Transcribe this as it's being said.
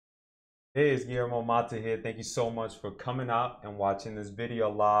Hey, it's Guillermo here. Thank you so much for coming out and watching this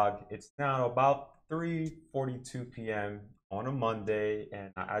video log. It's now about 3:42 p.m. on a Monday,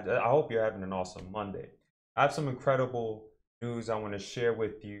 and I hope you're having an awesome Monday. I have some incredible news I want to share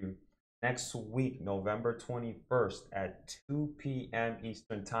with you. Next week, November 21st at 2 p.m.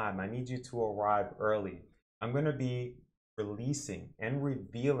 Eastern Time, I need you to arrive early. I'm going to be releasing and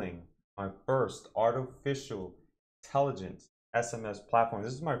revealing my first artificial intelligence SMS platform.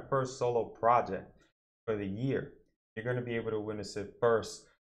 This is my first solo project for the year. You're going to be able to witness it first.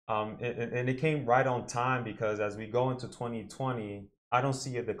 And it came right on time because as we go into 2020, I don't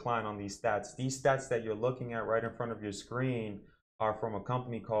see a decline on these stats. These stats that you're looking at right in front of your screen are from a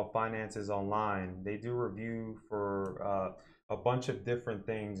company called Finances Online. They do review for a bunch of different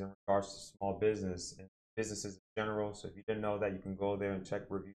things in regards to small business and businesses in general. So if you didn't know that, you can go there and check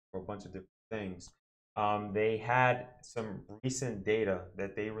reviews for a bunch of different things. They had some recent data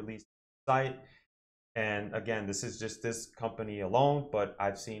that they released on the site. And again, this is just this company alone, but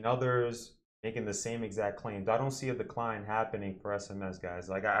I've seen others making the same exact claims. I don't see a decline happening for SMS, guys.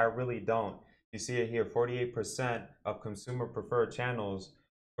 Like, I really don't. You see it here, 48% of consumer preferred channels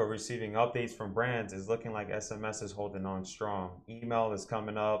for receiving updates from brands is looking like SMS is holding on strong. Email is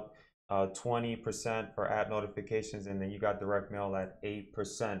coming up, 20% for app notifications, and then you got direct mail at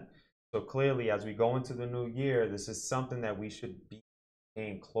 8%. So clearly, as we go into the new year, this is something that we should be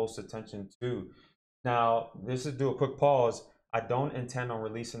paying close attention to. Now, this is do a quick pause. I don't intend on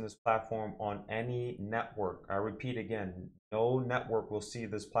releasing this platform on any network. I repeat again, no network will see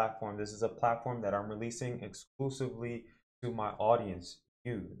this platform. This is a platform that I'm releasing exclusively to my audience.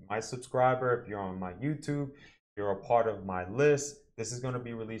 You, my subscriber, if you're on my YouTube, you're a part of my list. This is going to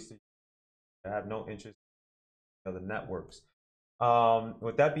be released to you. I have no interest in other networks.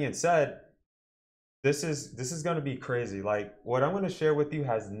 With that being said, this is going to be crazy. Like, what I'm going to share with you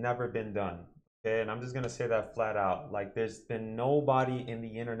has never been done. Okay, and I'm just going to say that flat out. Like, there's been nobody in the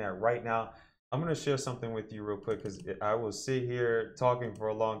internet right now. I'm going to share something with you real quick because I will sit here talking for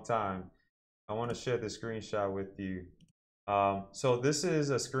a long time. I want to share the screenshot with you. So this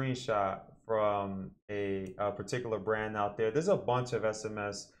is a screenshot from a particular brand out there. There's a bunch of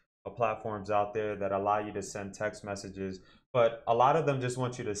SMS platforms out there that allow you to send text messages, but a lot of them just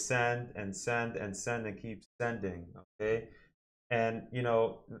want you to send and send and send and keep sending. Okay, and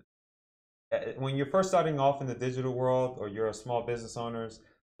when you're first starting off in the digital world or you're a small business owners,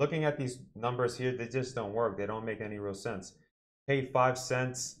 looking at these numbers here, they just don't work. They don't make any real sense. Pay 5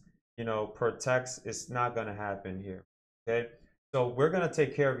 cents, per text. It's not going to happen here. Okay. So we're going to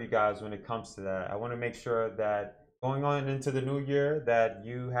take care of you guys when it comes to that. I want to make sure that going on into the new year, that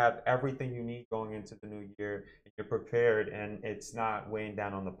you have everything you need going into the new year and you're prepared and it's not weighing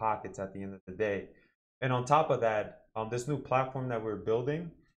down on the pockets at the end of the day. And on top of that, this new platform that we're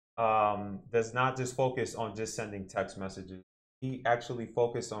building, does not just focus on just sending text messages. We actually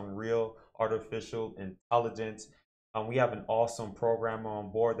focus on real artificial intelligence. We have an awesome programmer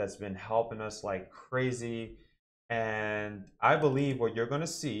on board that's been helping us like crazy. And I believe what you're going to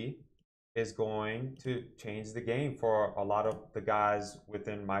see is going to change the game for a lot of the guys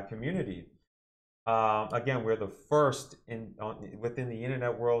within my community. Again, we're the first within the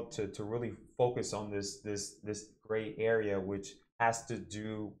internet world to really focus on this gray area, which has to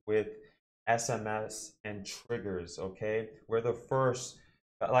do with SMS and triggers. Okay, we're the first.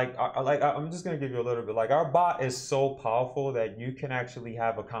 I'm just gonna give you a little bit. Like, our bot is so powerful that you can actually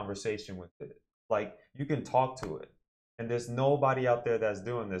have a conversation with it. Like, you can talk to it, and there's nobody out there that's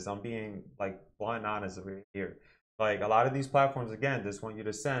doing this. I'm being like blind honest over here. Like, a lot of these platforms, again, just want you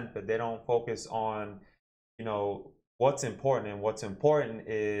to send, but they don't focus on, what's important. And what's important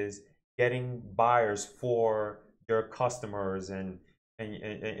is getting buyers for your customers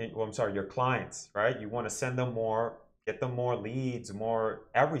well, I'm sorry, your clients, right? You want to send them more, get them more leads, more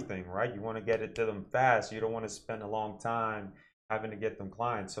everything, right? You want to get it to them fast. You don't want to spend a long time having to get them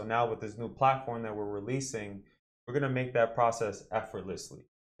clients. So now with this new platform that we're releasing, we're going to make that process effortlessly.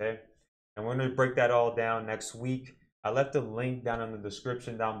 Okay. And we're going to break that all down next week. I left a link down in the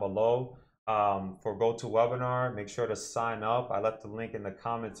description down below for GoToWebinar. Make sure to sign up. I left the link in the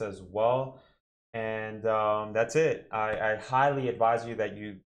comments as well. And that's it. I highly advise you that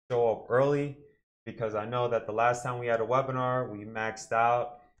you show up early because I know that the last time we had a webinar, we maxed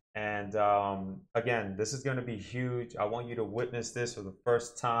out. And again, this is going to be huge. I want you to witness this for the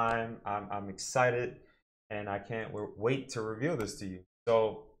first time. I'm excited and I can't wait to reveal this to you.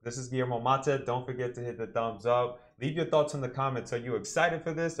 So this is Guillermo Mata. Don't forget to hit the thumbs up. Leave your thoughts in the comments. Are you excited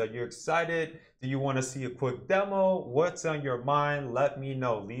for this? Are you excited? Do you want to see a quick demo? What's on your mind? Let me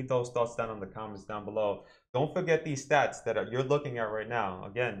know. Leave those thoughts down in the comments down below. don't forget these stats you're looking at right now.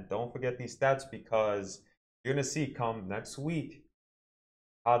 Again, don't forget these stats because you're gonna see come next week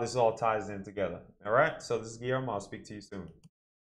how this all ties in together. All right. So this is Guillermo. I'll speak to you soon.